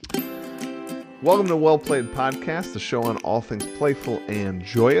Welcome to Well Played Podcast, the show on all things playful and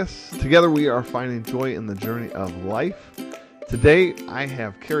joyous. Together we are finding joy in the journey of life. Today I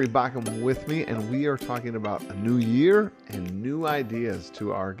have Carrie Bockham with me, and we are talking about a new year and new ideas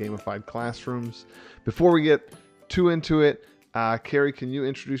to our gamified classrooms. Before we get too into it, Carrie, can you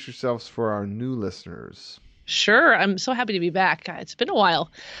introduce yourselves for our new listeners? Sure. I'm so happy to be back. It's been a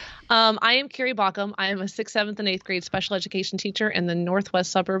while. I am Carrie Bockham. I am a 6th, 7th, and 8th grade special education teacher in the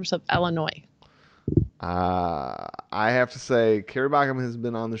northwest suburbs of Illinois. I have to say, Carrie Bockham has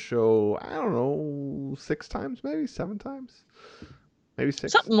been on the show, I don't know, 6 times, maybe 7 times, maybe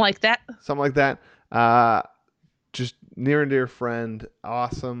 6. Something like that. Just near and dear friend.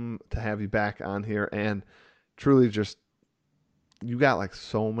 Awesome to have you back on here, and truly just, you got like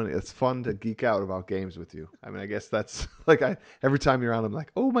so many. It's fun to geek out about games with you. I mean, I guess that's like, every time you're on, I'm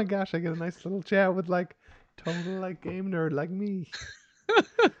like, oh my gosh, I get a nice little chat with like total like game nerd like me.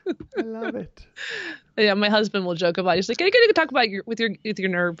 I love it. Yeah, my husband will joke about it. He's like, "Are you gonna go talk about with your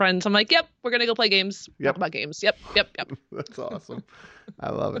nerd friends?" I'm like, "Yep, we're gonna go play games. Talk about games. Yep." That's awesome.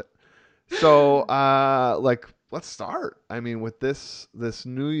 I love it. So, let's start. I mean, with this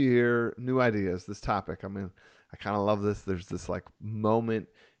new year, new ideas, this topic. I mean, I kind of love this. There's this like moment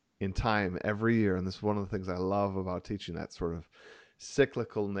in time every year, and this is one of the things I love about teaching, that sort of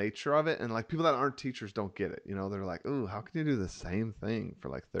cyclical nature of it. And like, people that aren't teachers don't get it. You know, they're like, "Ooh, how can you do the same thing for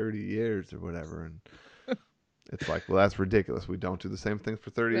like 30 years or whatever?" And it's like, well, that's ridiculous. We don't do the same thing for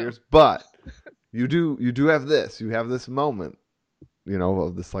 30 years, but you do have this. You have this moment, you know,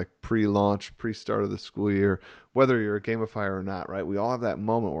 of this like pre-launch, pre-start of the school year, whether you're a gamifier or not, right? We all have that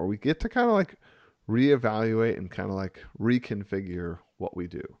moment where we get to kind of like reevaluate and kind of like reconfigure what we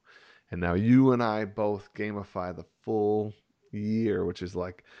do. And now you and I both gamify the full year, which is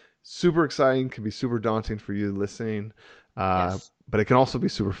like super exciting, can be super daunting for you listening, but it can also be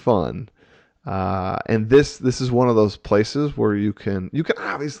super fun. And this is one of those places where you can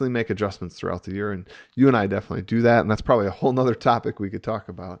obviously make adjustments throughout the year, and you and I definitely do that, and that's probably a whole nother topic we could talk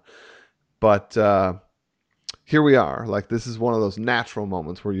about. But here we are. Like, this is one of those natural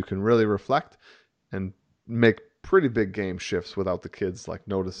moments where you can really reflect and make pretty big game shifts without the kids like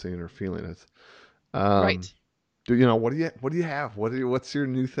noticing or feeling it. Right. What do you have? What's your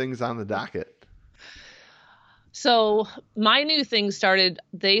new things on the docket? So my new things started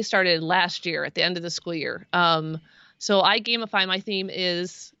last year at the end of the school year. So I gamify. My theme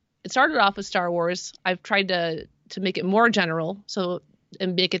is, it started off with Star Wars. I've tried to make it more general,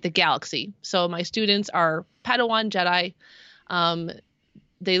 and make it the galaxy. So my students are Padawan Jedi.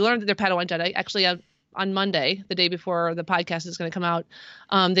 They learned that they're Padawan Jedi. Actually, on Monday, the day before the podcast is going to come out,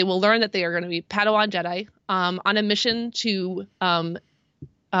 they will learn that they are going to be Padawan Jedi on a mission to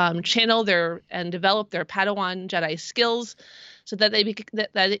channel and develop their Padawan Jedi skills, so that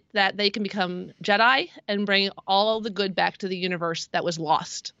they can become Jedi and bring all the good back to the universe that was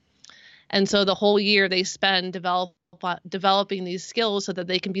lost. And so the whole year they spend developing these skills so that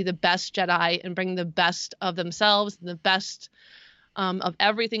they can be the best Jedi and bring the best of themselves, and the best of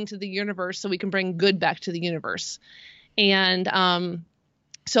everything to the universe, so we can bring good back to the universe. And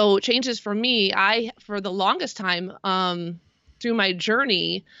so changes for me, for the longest time, through my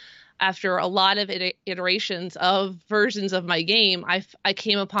journey, after a lot of iterations of versions of my game, I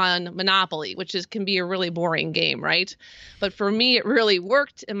came upon Monopoly, which can be a really boring game, right? But for me, it really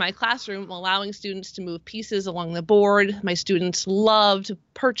worked in my classroom, allowing students to move pieces along the board. My students loved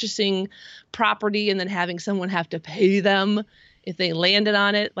purchasing property and then having someone have to pay them if they landed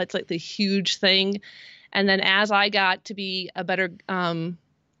on it. That's like the huge thing. And then as I got to be a better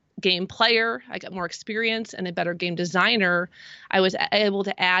game player, I got more experience, and a better game designer, I was able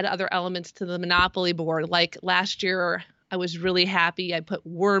to add other elements to the Monopoly board. Like last year, I was really happy I put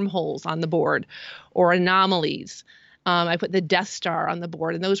wormholes on the board, or anomalies. I put the Death Star on the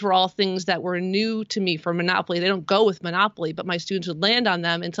board, and those were all things that were new to me for Monopoly. They don't go with Monopoly, but my students would land on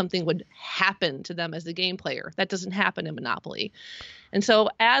them and something would happen to them as a game player. That doesn't happen in Monopoly. And so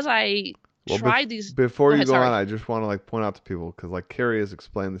as I tried these... Before you go on, I just want to like point out to people, because like Carrie has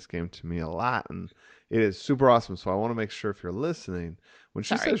explained this game to me a lot, and it is super awesome. So I want to make sure, if you're listening, when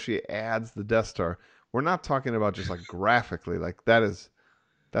she says she adds the Death Star, we're not talking about just like graphically. Like that's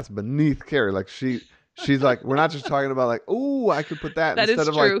beneath Carrie. Like she's like, we're not just talking about like, oh, I could put that instead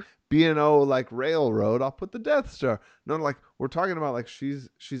of like B&O like railroad, I'll put the Death Star. No, like we're talking about like she's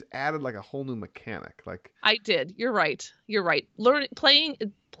added like a whole new mechanic. Like I did. You're right.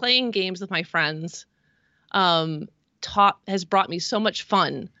 Playing games with my friends has brought me so much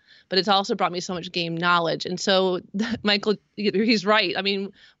fun. but it's also brought me so much game knowledge. And so Michael, he's right. I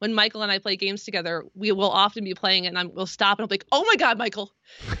mean, when Michael and I play games together, we will often be playing it, and we'll stop and I'll be like, oh my God, Michael,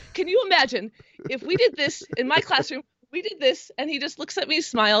 can you imagine if we did this in my classroom? We did this, and he just looks at me,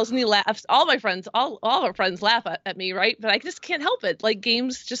 smiles, and he laughs. All my friends, all our friends laugh at me, right? But I just can't help it. Like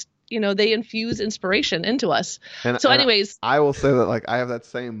games just, they infuse inspiration into us. So anyways, I will say that like I have that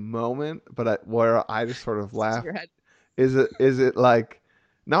same moment, but where I just sort of laugh. your head. Is it like,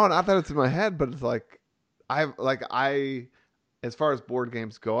 no, not that it's in my head, but it's like as far as board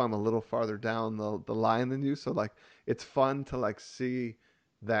games go, I'm a little farther down the line than you. So like it's fun to like see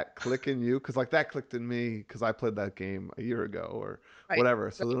that click in you, because like that clicked in me because I played that game a year ago or whatever.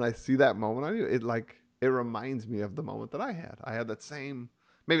 So then I see that moment on you, it reminds me of the moment that I had. I had that same,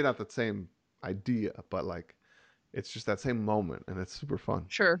 maybe not that same idea, but like it's just that same moment, and it's super fun.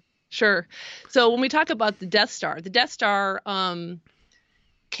 Sure. So when we talk about the Death Star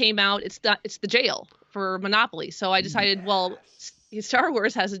came out. It's the jail for Monopoly. So I decided, well, Star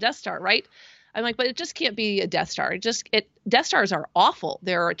Wars has a Death Star, right? I'm like, but it just can't be a Death Star. Death Stars are awful.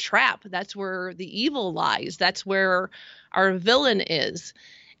 They're a trap. That's where the evil lies. That's where our villain is.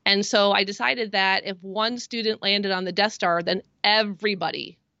 And so I decided that if one student landed on the Death Star, then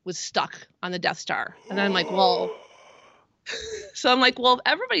everybody was stuck on the Death Star. And I'm like, well, if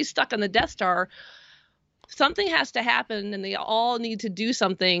everybody's stuck on the Death Star, something has to happen, and they all need to do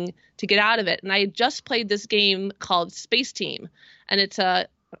something to get out of it. And I had just played this game called Space Team, and it's a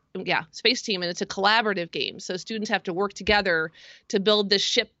collaborative game. So students have to work together to build this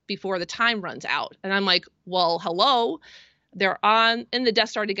ship before the time runs out. And I'm like, well, hello, they're in the Death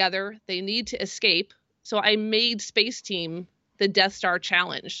Star together. They need to escape. So I made Space Team the Death Star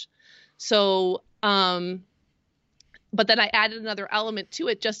challenge. So, but then I added another element to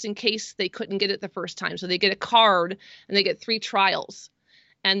it just in case they couldn't get it the first time. So they get a card and they get 3 trials,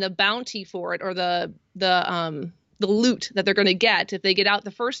 and the bounty for it, or the loot that they're going to get if they get out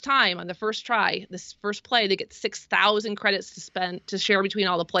the first time on the first try, this first play, they get 6,000 credits to share between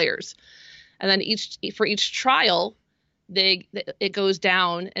all the players. And then for each trial, it goes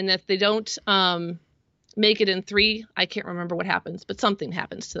down. And if they don't make it in 3, I can't remember what happens, but something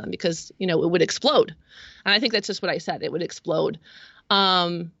happens to them because, it would explode. And I think that's just what I said. It would explode.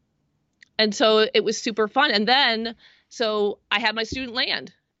 And so it was super fun. And then, so I had my student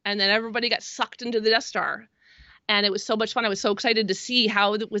land, and then everybody got sucked into the Death Star. And it was so much fun. I was so excited to see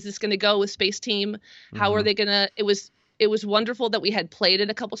how was this going to go with Space Team. How are they going to, it was wonderful that we had played it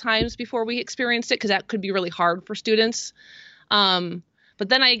a couple times before we experienced it, because that could be really hard for students. But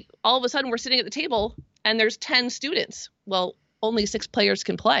then all of a sudden we're sitting at the table and there's 10 students. Well, only 6 players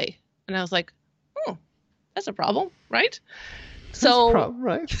can play. And I was like, oh, that's a problem, right? So, that's a problem,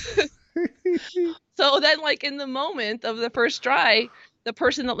 right? So then, like, in the moment of the first try, the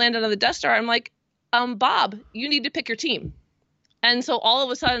person that landed on the Death Star, I'm like, Bob, you need to pick your team. And so all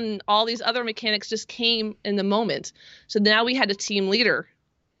of a sudden, all these other mechanics just came in the moment. So now we had a team leader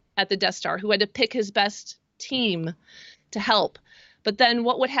at the Death Star who had to pick his best team to help. But then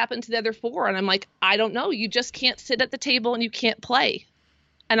what would happen to the other 4? And I'm like, I don't know. You just can't sit at the table and you can't play.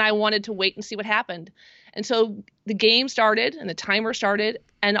 And I wanted to wait and see what happened. And so the game started and the timer started.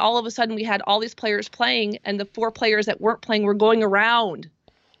 And all of a sudden we had all these players playing. And the 4 players that weren't playing were going around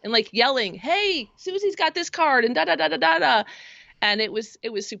and like yelling, hey, Susie's got this card and da-da-da-da-da-da. And it was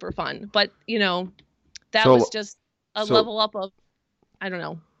super fun. But, that was just a level up of, I don't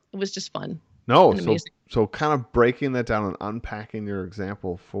know. It was just fun. No, so kind of breaking that down and unpacking your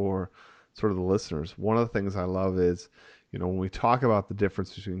example for sort of the listeners. One of the things I love is, when we talk about the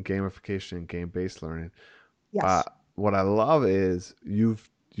difference between gamification and game-based learning, yes. What I love is you've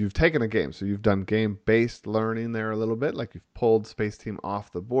taken a game. So you've done game-based learning there a little bit, like you've pulled Space Team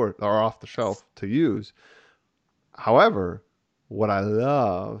off the board or off the shelf to use. However, what I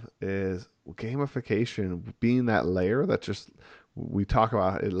love is gamification being that layer that just, we talk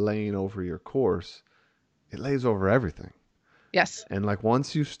about it laying over your course. It lays over everything. Yes. And like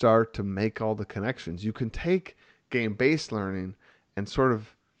once you start to make all the connections, you can take game-based learning and sort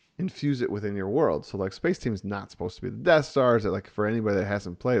of infuse it within your world. So like Space Team is not supposed to be the Death Stars. Like for anybody that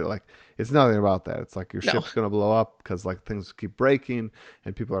hasn't played it, like it's nothing about that. It's like your ship's going to blow up because like things keep breaking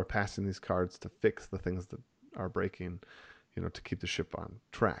and people are passing these cards to fix the things that are breaking, to keep the ship on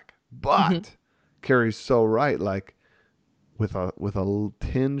track. But Carrie's so right. Like with a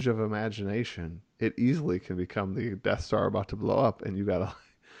tinge of imagination, it easily can become the Death Star about to blow up, and you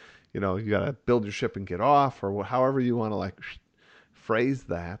gotta build your ship and get off, or however you want to like phrase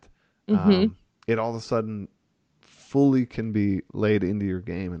that. It all of a sudden fully can be laid into your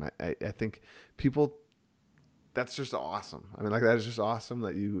game, and I think people that's just awesome. I mean, like that is just awesome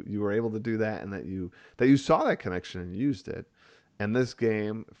that you were able to do that, and that you saw that connection and used it. And this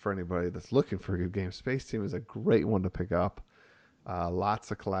game, for anybody that's looking for a good game, Space Team is a great one to pick up.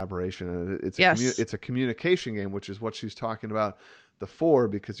 Lots of collaboration, and Yes. it's a communication game, which is what she's talking about the four,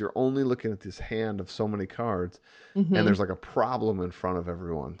 because you're only looking at this hand of so many cards, and Hmm. there's like a problem in front of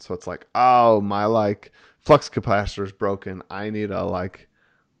everyone. So it's like, oh, my like flux capacitor is broken. I need a like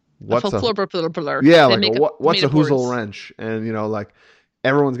A what's a blur. yeah, They like make up what's made a up Hoozle words. wrench, and like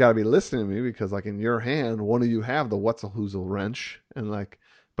everyone's got to be listening to me, because like in your hand, one of you have the what's a Hoozle wrench, and like,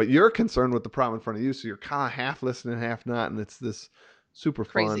 but you're concerned with the problem in front of you, so you're kind of half listening, half not, and it's this super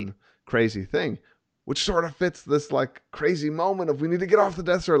Crazy. fun, crazy thing, which sort of fits this like crazy moment of we need to get off the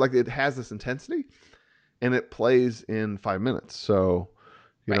Death Star. Like it has this intensity, and it plays in 5 minutes, so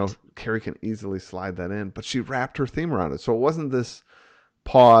Right. Carrie can easily slide that in, but she wrapped her theme around it, so it wasn't this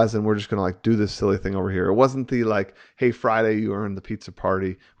pause and we're just gonna like do this silly thing over here. It wasn't the like, hey, Friday you earned the pizza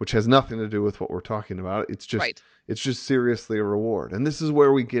party, which has nothing to do with what we're talking about. Right. It's just seriously a reward. And this is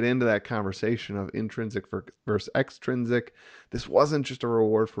where we get into that conversation of intrinsic versus extrinsic. This wasn't just a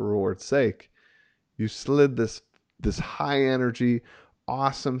reward for reward's sake. You slid this high energy,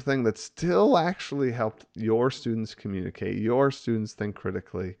 awesome thing that still actually helped your students communicate, your students think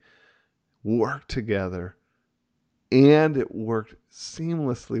critically, work together, and it worked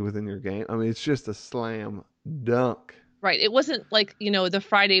seamlessly within your game. I mean, it's just a slam dunk. Right. It wasn't like, the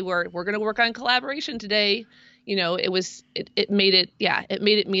Friday where we're going to work on collaboration today. It made it, yeah, it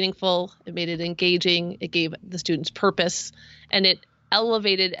made it meaningful. It made it engaging. It gave the students purpose, and it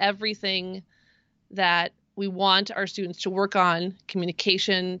elevated everything that we want our students to work on: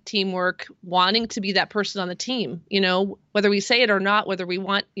 communication, teamwork, wanting to be that person on the team. Whether we say it or not, whether we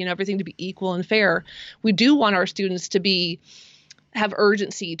want, everything to be equal and fair, we do want our students to have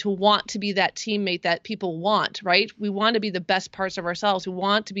urgency, to want to be that teammate that people want, right? We want to be the best parts of ourselves. We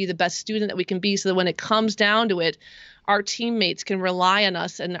want to be the best student that we can be, so that when it comes down to it, our teammates can rely on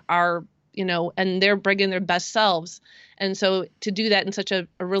us, and and they're bringing their best selves. And so to do that in such a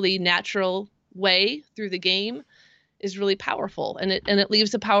really natural way through the game is really powerful, and it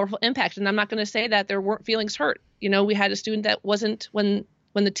leaves a powerful impact. And I'm not going to say that there weren't feelings hurt. We had a student that wasn't, when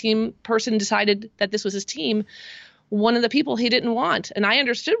the team person decided that this was his team, one of the people he didn't want. And I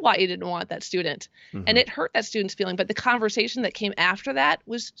understood why he didn't want that student. And Mm-hmm. it hurt that student's feeling. But the conversation that came after that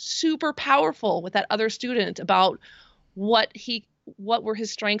was super powerful with that other student about what were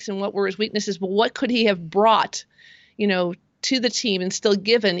his strengths and what were his weaknesses, but what could he have brought, to the team and still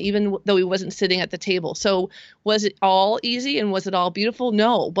given, even though he wasn't sitting at the table. So was it all easy and was it all beautiful?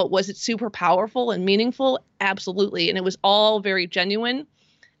 No. But was it super powerful and meaningful? Absolutely. And it was all very genuine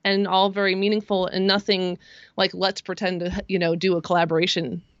and all very meaningful, and nothing like, let's pretend to, do a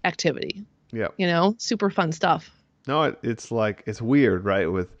collaboration activity. Yeah. Super fun stuff. No, it's like, it's weird, right?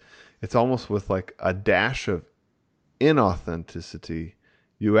 It's almost with like a dash of inauthenticity,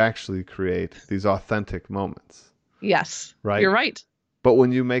 you actually create these authentic moments, Yes, right? you're right. But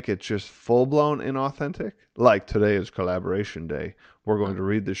when you make it just full blown inauthentic, like today is collaboration day, we're going to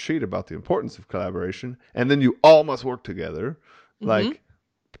read this sheet about the importance of collaboration, and then you all must work together. Mm-hmm. Like,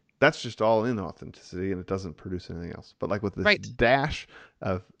 that's just all inauthenticity, and it doesn't produce anything else. But like with this Right. dash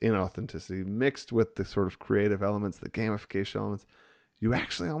of inauthenticity mixed with the sort of creative elements, the gamification elements, you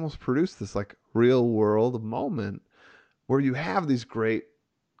actually almost produce this like real world moment where you have these great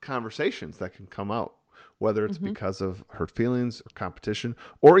conversations that can come out, whether it's Mm-hmm. because of hurt feelings or competition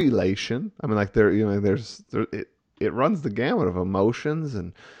or elation. I mean, like it runs the gamut of emotions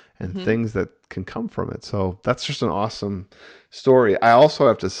and Mm-hmm. things that can come from it. So that's just an awesome story. I also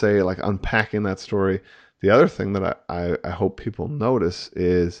have to say, like, unpacking that story, the other thing that I hope people notice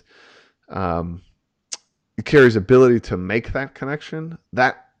is um, Carrie's ability to make that connection.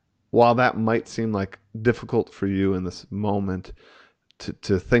 That, while that might seem like difficult for you in this moment,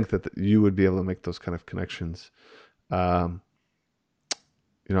 to think that you would be able to make those kind of connections, um,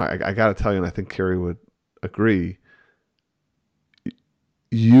 I got to tell you, and I think Carrie would agree,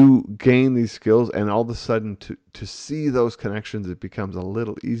 you gain these skills, and all of a sudden to see those connections, it becomes a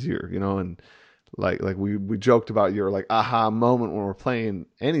little easier, and like we joked about your like aha moment when we're playing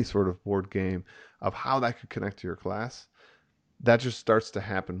any sort of board game of how that could connect to your class. That just starts to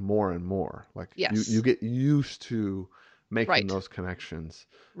happen more and more. Like you Yes. get used to making Right. those connections.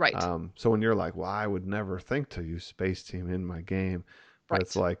 Right. So when you're like, well, I would never think to use Space Team in my game, but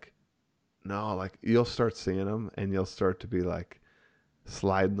it's Right. like, no, like you'll start seeing them and you'll start to be like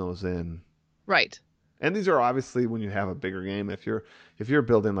sliding those in. Right. And these are obviously when you have a bigger game. If you're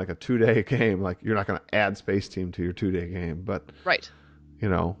building like a 2-day game, like you're not going to add Space Team to your 2-day game, but Right.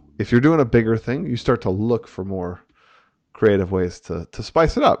 if you're doing a bigger thing, you start to look for more creative ways to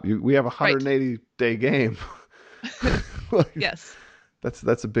spice it up. We have a Right. 180-day game. Like, Yes.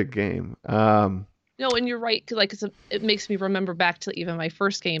 that's a big game. No, and you're right. 'Cause like it makes me remember back to even my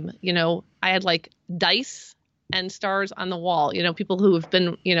first game. I had like dice and stars on the wall. People who have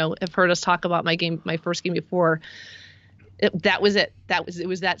been, have heard us talk about my first game before. That was it. It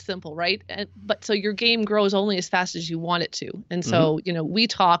was that simple, right? But so your game grows only as fast as you want it to. And so, we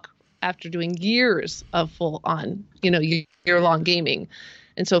talk after doing years of full on, year long gaming.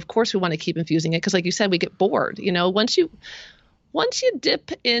 And so of course we want to keep infusing it because like you said, we get bored. Once you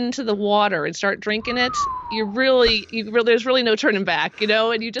dip into the water and start drinking it, there's really no turning back,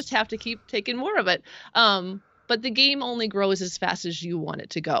 and you just have to keep taking more of it. But the game only grows as fast as you want it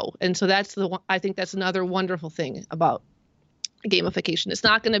to go. And so I think that's another wonderful thing about gamification. It's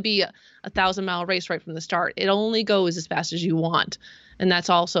not going to be a 1,000-mile race right from the start. It only goes as fast as you want. And that's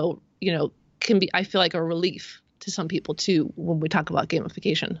also, can be, I feel like, a relief to some people too, when we talk about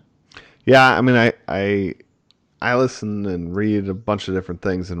gamification. Yeah. I mean, I listen and read a bunch of different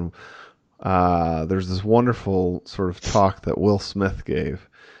things, and there's this wonderful sort of talk that Will Smith gave,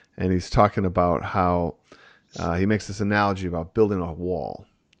 and he's talking about how he makes this analogy about building a wall.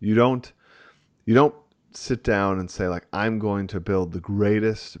 You don't sit down and say like, I'm going to build the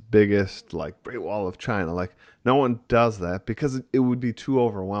greatest, biggest, like Great Wall of China. Like, no one does that because it would be too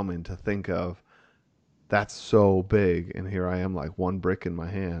overwhelming to think of. That's so big, and here I am, like one brick in my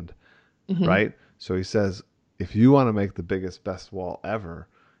hand, right? So he says, if you want to make the biggest, best wall ever,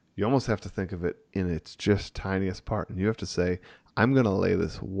 you almost have to think of it in its just tiniest part. And you have to say, I'm going to lay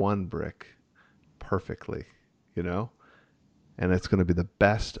this one brick perfectly, and it's going to be the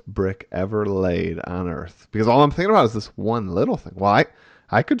best brick ever laid on earth. Because all I'm thinking about is this one little thing. Well,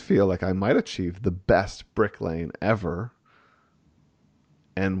 I could feel like I might achieve the best bricklaying ever.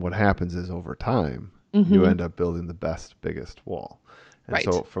 And what happens is over time, you end up building the best, biggest wall. And Right.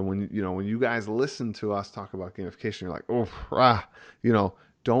 so from when you guys listen to us talk about gamification, you're like,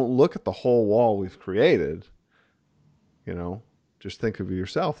 don't look at the whole wall we've created. Just think of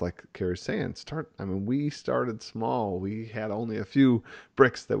yourself, like Carrie's saying. We started small. We had only a few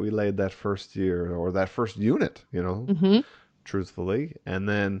bricks that we laid that first year or that first unit, truthfully. And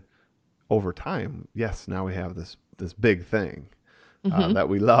then over time, yes, now we have this big thing that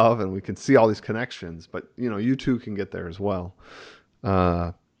we love, and we can see all these connections. But, you too can get there as well.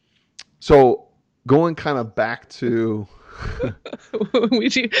 So going kind of back to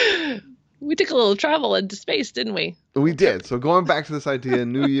we took a little travel into space, didn't we? We did. So going back to this idea,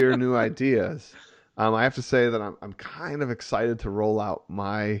 new year, new ideas. I have to say that I'm kind of excited to roll out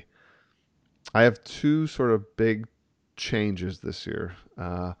I have two sort of big changes this year.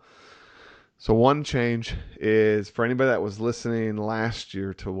 So one change is for anybody that was listening last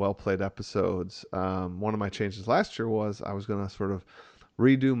year to Well Played episodes. One of my changes last year was I was going to sort of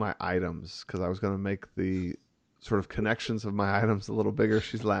redo my items because I was going to make the sort of connections of my items a little bigger.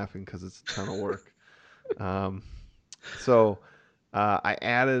 She's laughing because it's a ton of work. So I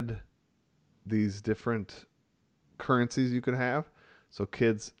added these different currencies you could have. So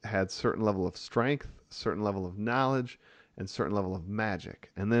kids had certain level of strength, certain level of knowledge, and certain level of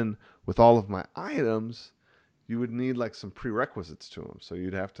magic. And then with all of my items, you would need like some prerequisites to them. So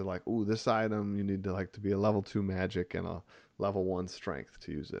you'd have to like, this item, you need to be a level 2 magic and a level 1 strength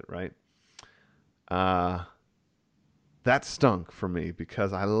to use it, right? That stunk for me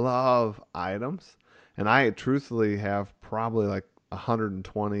because I love items, and I truthfully have probably like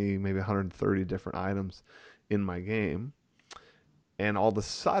 120, maybe 130 different items in my game. And all of a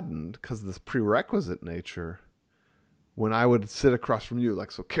sudden, because of this prerequisite nature, when I would sit across from you,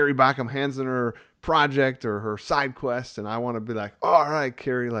 like, so Carrie Backham hands in her project or her side quest, and I want to be like, all right,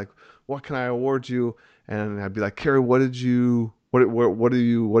 Carrie, like, what can I award you? And I'd be like, Carrie, what are your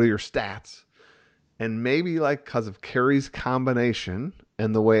stats? And maybe like because of Carrie's combination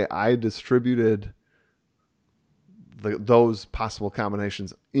and the way I distributed those possible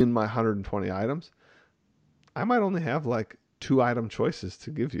combinations in my 120 items, I might only have like 2 item choices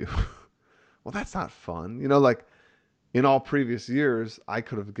to give you. Well, that's not fun. Like in all previous years, I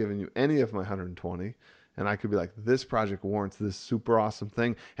could have given you any of my 120, and I could be like, this project warrants this super awesome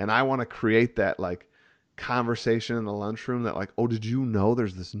thing. And I want to create that like conversation in the lunchroom that like, did you know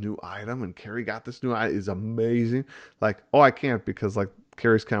there's this new item and Carrie got this new item? It's amazing. Like, I can't because like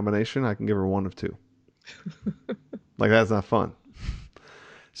Carrie's combination, I can give her 1 of 2. Like, that's not fun.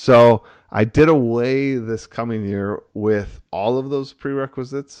 So I did away this coming year with all of those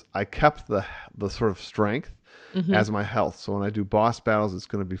prerequisites. I kept the sort of strength as my health. So when I do boss battles, it's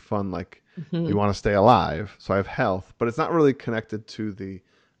going to be fun. Like, you want to stay alive. So I have health, but it's not really connected to the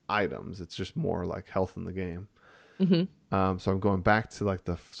items. It's just more like health in the game. Hmm. So I'm going back to like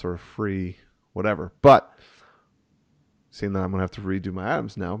the sort of free whatever. But seeing that I'm gonna have to redo my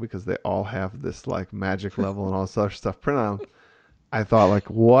items now because they all have this like magic level and all this other stuff printed on them, I thought like,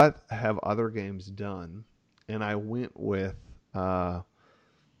 what have other games done? And I went with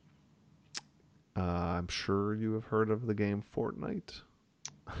I'm sure you have heard of the game Fortnite.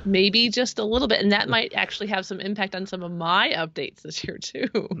 Maybe just a little bit, and that might actually have some impact on some of my updates this year too.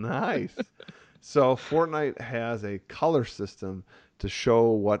 Nice. So Fortnite has a color system to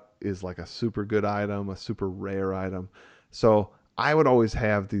show what is like a super good item, a super rare item. So I would always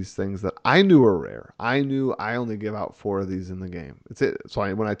have these things that I knew were rare. I knew I only give out 4 of these in the game. It's it. So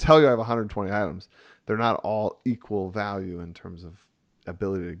when I tell you I have 120 items, they're not all equal value in terms of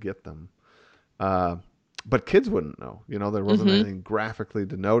ability to get them. But kids wouldn't know. You know, there wasn't Hmm. anything graphically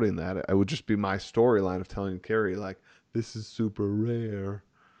denoting that. It would just be my storyline of telling Carrie, like, this is super rare.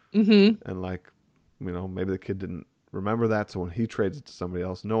 Hmm. And, like, you know, maybe the kid didn't remember that. So when he trades it to somebody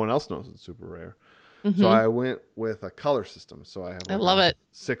else, no one else knows it's super rare. So Hmm. I went with a color system. So I have I like love a it.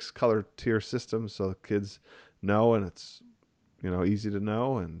 6 color tier system so the kids know and it's, you know, easy to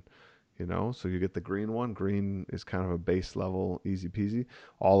know. And, you know, so you get the green one. Green is kind of a base level, easy peasy,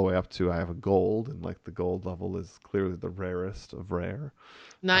 all the way up to I have a gold, and like the gold level is clearly the rarest of rare.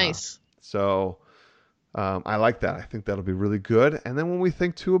 Uh, Nice. so I like that. I think that'll be really good. And then when we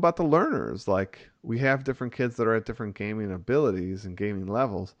think too about the learners, like we have different kids that are at different gaming abilities and gaming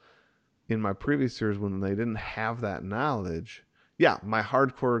levels. In my previous years, when they didn't have that knowledge, yeah, my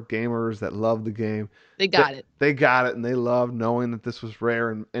hardcore gamers that love the game, They they, got it. they got it and they loved knowing that this was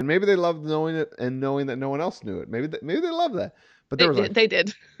rare, and maybe they loved knowing it and knowing that no one else knew it. Maybe they love that. But there They was did. like They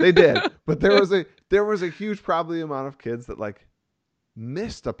did. they did. But there was a huge probably amount of kids that like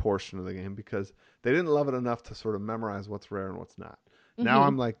missed a portion of the game because they didn't love it enough to sort of memorize what's rare and what's not. Now Hmm.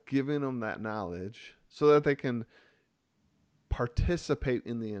 I'm like giving them that knowledge so that they can participate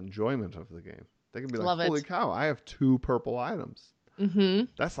in the enjoyment of the game. They can be like, Love "Holy it. cow, I have 2 purple items." Hmm.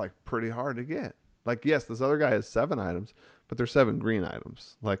 That's like pretty hard to get. Like, yes, this other guy has 7 items, but there's 7 green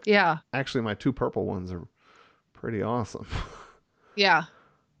items. Like, Yeah. actually, my 2 purple ones are pretty awesome. Yeah.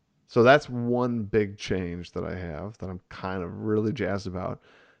 So that's one big change that I have that I'm kind of really jazzed about.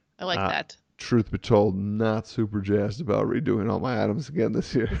 I like Uh, that. Truth be told, not super jazzed about redoing all my items again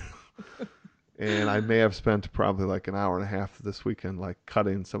this year. And I may have spent probably like an hour and a half this weekend, like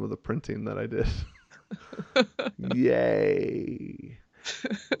cutting some of the printing that I did. Yay.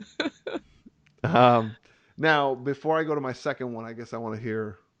 Um, Now, before I go to my second one, I guess I want to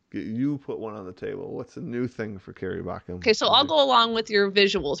hear get you put one on the table. What's a new thing for Carrie Bacham? Okay, so I'll go along with your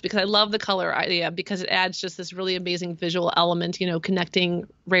visuals because I love the color idea because it adds just this really amazing visual element, connecting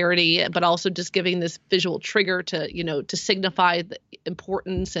rarity, but also just giving this visual trigger to signify the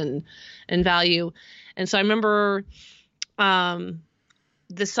importance and value. And so I remember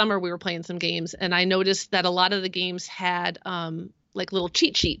this summer we were playing some games and I noticed that a lot of the games had like little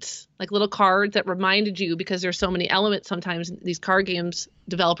cheat sheets, like little cards that reminded you because there's so many elements. Sometimes these card games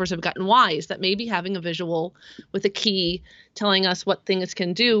developers have gotten wise that maybe having a visual with a key telling us what things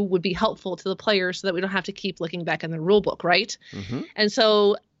can do would be helpful to the player so that we don't have to keep looking back in the rule book, right? Mm-hmm. And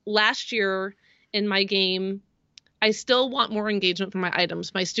so last year in my game, I still want more engagement from my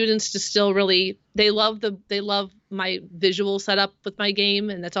items. My students just still really they love my visual setup with my game,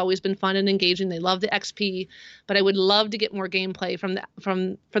 and that's always been fun and engaging. They love the XP, but I would love to get more gameplay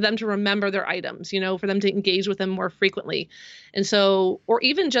for them to remember their items, for them to engage with them more frequently. And so, or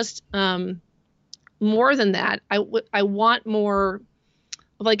even just more than that, I want more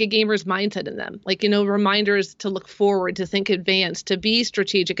of like a gamer's mindset in them, like reminders to look forward, to think advanced, to be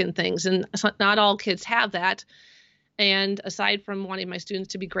strategic in things. And not all kids have that. And aside from wanting my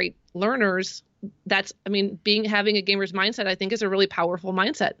students to be great learners, having a gamer's mindset, I think is a really powerful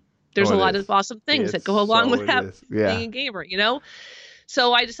mindset. There's Oh, a it lot is. of awesome things that It's go along with it that is. Yeah. being a gamer,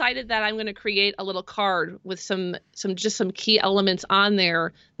 So I decided that I'm going to create a little card with some key elements on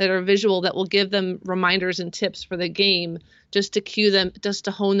there that are visual that will give them reminders and tips for the game, just to cue them, just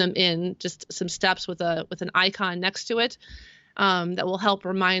to hone them in, just some steps with an icon next to it that will help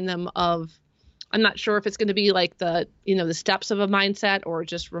remind them of. I'm not sure if it's going to be like the steps of a mindset or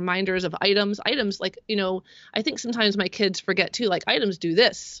just reminders of items. Items like, I think sometimes my kids forget too, like items do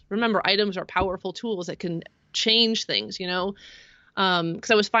this. Remember, items are powerful tools that can change things, because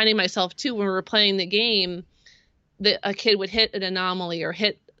I was finding myself too when we were playing the game that a kid would hit an anomaly or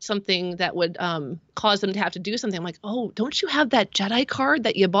hit something that would cause them to have to do something. I'm like, oh, don't you have that Jedi card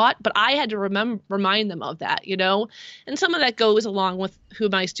that you bought? But I had to remind them of that, and some of that goes along with who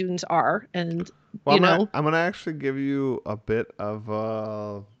my students are. And, Well, I'm gonna actually give you a bit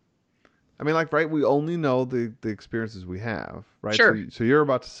of I mean, like, right, we only know the experiences we have, right? Sure. So you're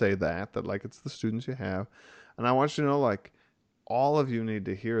about to say that like it's the students you have, and I want you to know, like, all of you need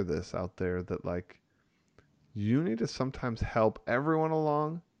to hear this out there, that like you need to sometimes help everyone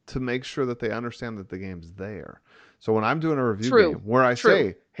along to make sure that they understand that the game's there. So when I'm doing a review True. game where I True.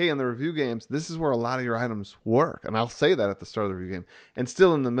 say, hey, in the review games, this is where a lot of your items work. And I'll say that at the start of the review game. And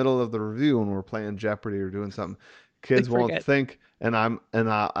still in the middle of the review when we're playing Jeopardy or doing something, kids They won't forget. think, and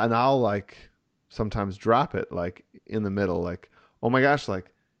I'll like sometimes drop it like in the middle, like, oh my gosh,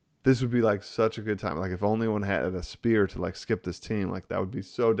 like this would be like such a good time. Like if only one had a spear to like skip this team, like that would be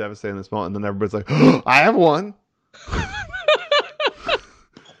so devastating in this moment. And then everybody's like, oh, I have one.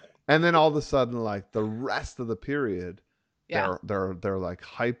 And then all of a sudden, like the rest of the period, Yeah. they're like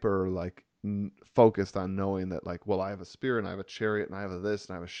hyper like focused on knowing that like, well, I have a spear and I have a chariot and I have a this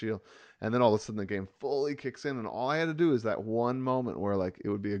and I have a shield. And then all of a sudden the game fully kicks in, and all I had to do is that one moment where like it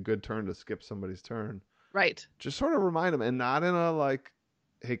would be a good turn to skip somebody's turn. Right. Just sort of remind them, and not in a like,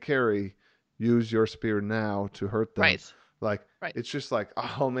 hey, Carrie, use your spear now to hurt them. Right. Like, Right. it's just like,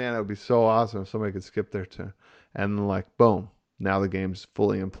 oh man, it would be so awesome if somebody could skip their turn. And like, boom, now the game's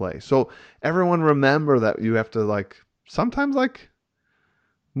fully in play. So everyone remember that you have to like sometimes like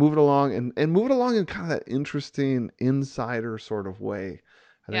move it along, and move it along in kind of that interesting insider sort of way.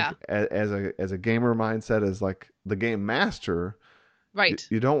 I think as a gamer mindset, as like the game master, Right.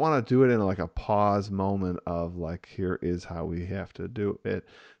 you don't want to do it in like a pause moment of like, here is how we have to do it.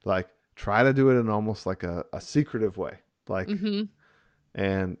 Like try to do it in almost like a secretive way. Like, Mm-hmm.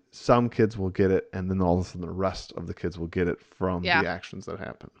 and some kids will get it, and then all of a sudden the rest of the kids will get it from Yeah. the actions that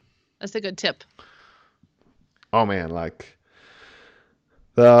happen. That's a good tip. Oh man, like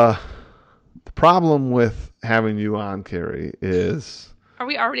the problem with having you on, Carrie, is Are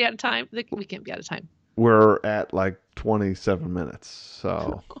we already out of time? We can't be out of time. we're at like 27 minutes.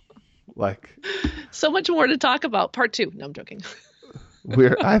 So like So much more to talk about. Part 2. No, I'm joking.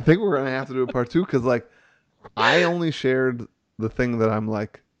 I think we're gonna have to do a part 2, because like I only shared the thing that I'm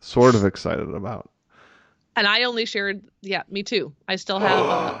like sort of excited about. And I only shared, yeah, me too. I still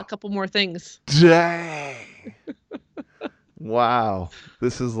have a couple more things. Dang. Wow.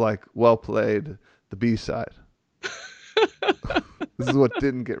 This is like well played, the B-side. This is what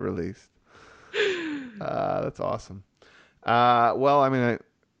didn't get released. That's awesome. Well, I mean,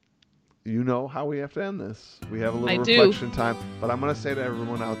 you know how we have to end this. We have a little reflection time, but I'm going to say to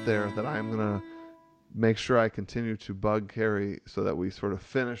everyone out there that I'm going to make sure I continue to bug Carrie so that we sort of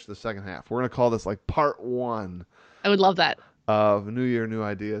finish the second half. We're going to call this like part 1 I would love that. of New Year, New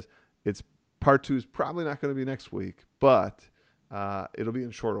Ideas. It's part 2 is probably not going to be next week, but it'll be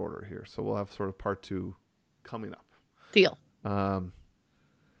in short order here. So we'll have sort of part 2 coming up. Deal.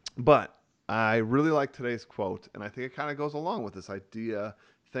 But I really like today's quote, and I think it kind of goes along with this idea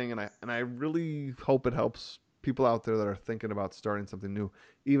thing, and I really hope it helps people out there that are thinking about starting something new,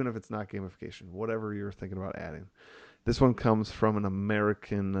 even if it's not gamification, whatever you're thinking about adding. This one comes from an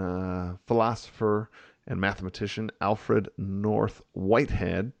American philosopher and mathematician, Alfred North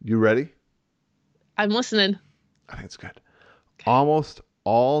Whitehead. You ready? I'm listening. I think it's good. Okay. Almost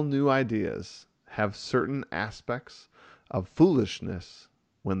all new ideas have certain aspects of foolishness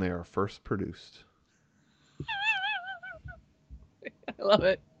when they are first produced. I love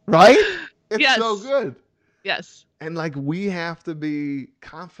it. Right? It's Yes. so good. Yes. And like we have to be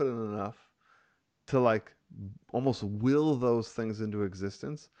confident enough to like almost will those things into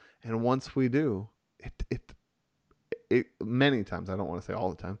existence. And once we do, it many times, I don't want to say all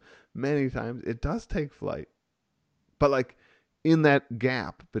the time, many times it does take flight. But like in that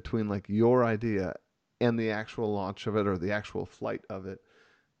gap between like your idea and the actual launch of it or the actual flight of it,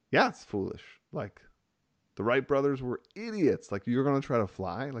 yeah, it's foolish. Like the Wright brothers were idiots. Like, you're going to try to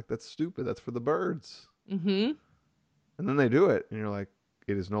fly? Like, that's stupid. That's for the birds. Mm-hmm. And then they do it. And you're like,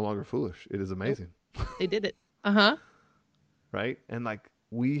 it is no longer foolish. It is amazing. They did it. Uh-huh. Right? And like,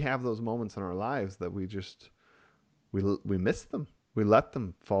 we have those moments in our lives that we miss them. We let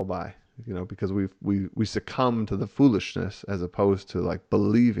them fall by, you know, because we succumb to the foolishness as opposed to like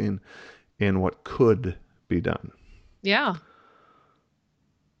believing in what could be done. Yeah.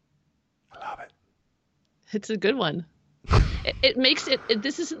 I love it. It's a good one. It makes it,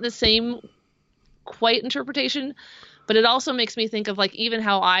 this isn't the same quite interpretation, but it also makes me think of like even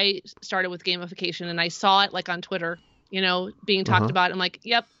how I started with gamification, and I saw it like on Twitter, you know, being talked about. I'm like,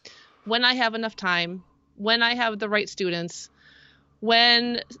 yep, when I have enough time, when I have the right students,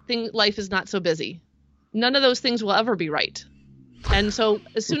 when life is not so busy, none of those things will ever be right. And so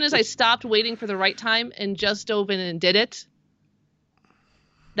as soon as I stopped waiting for the right time and just dove in and did it,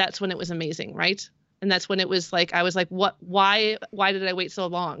 that's when it was amazing, right? And that's when it was like, I was like, what, why did I wait so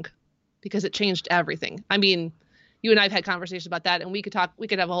long? because it changed everything. I mean, you and I have had conversations about that, and we could have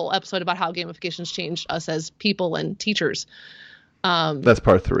a whole episode about how gamification's changed us as people and teachers. That's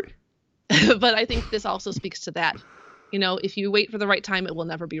part 3. But I think this also speaks to that. You know, if you wait for the right time, it will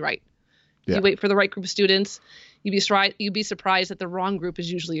never be right. If Yeah. you wait for the right group of students, you'd be surprised that the wrong group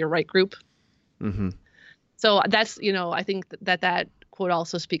is usually your right group. Mm-hmm. So that's, you know, I think that quote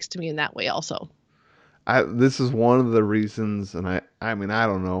also speaks to me in that way also. This is one of the reasons, and I mean, I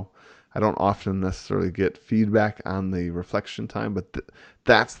don't know. I don't often necessarily get feedback on the reflection time, but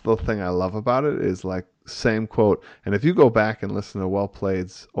that's the thing I love about it is like same quote. And if you go back and listen to Well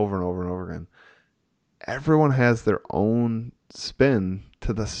Playeds over and over and over again, everyone has their own spin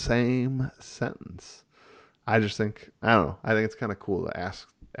to the same sentence. I just think, I don't know. I think it's kind of cool to ask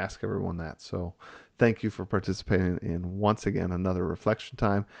everyone that. So thank you for participating in once again another reflection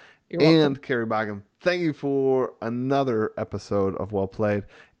time. You're welcome. And Carrie Bogham, thank you for another episode of Well Played.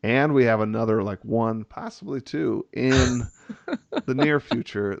 And we have another, like 1, possibly 2, in the near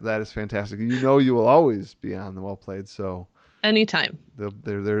future. That is fantastic. You know you will always be on the Well Played, so Anytime.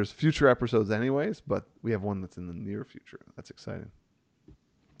 there's future episodes anyways, but we have one that's in the near future. That's exciting.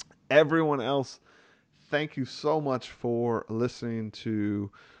 Everyone else, thank you so much for listening to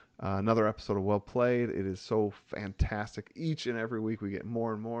another episode of Well Played. It is so fantastic. Each and every week we get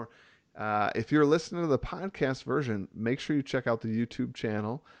more and more. If you're listening to the podcast version, make sure you check out the YouTube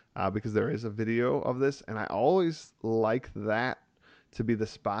channel because there is a video of this. And I always like that to be the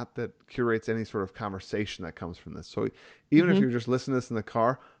spot that curates any sort of conversation that comes from this. So even if you're just listening to this in the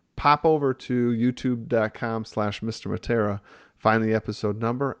car, pop over to youtube.com/Mr. Matera, find the episode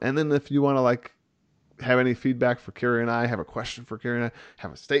number. And then if you want to like have any feedback for Carrie and I, have a question for Carrie and I,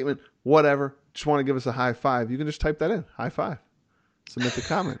 have a statement, whatever, just want to give us a high five, you can just type that in. High five. Submit the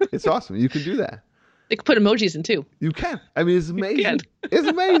comment. It's awesome. You can do that. They could put emojis in too. You can. I mean, it's amazing. It's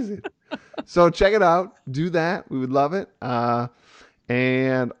amazing. So check it out. Do that. We would love it.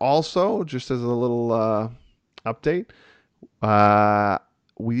 And also, just as a little update,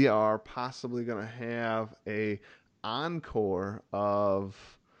 we are possibly going to have a encore of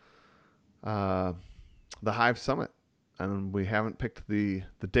the Hive Summit. And we haven't picked the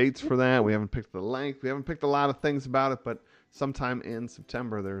dates for that. We haven't picked the length. We haven't picked a lot of things about it, but sometime in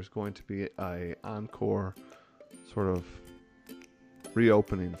September, there's going to be a encore sort of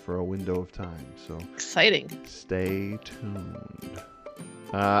reopening for a window of time. So Exciting. stay tuned.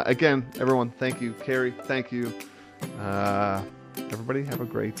 Again, everyone, thank you. Carrie, thank you. Everybody have a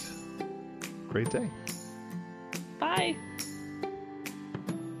great day. Bye.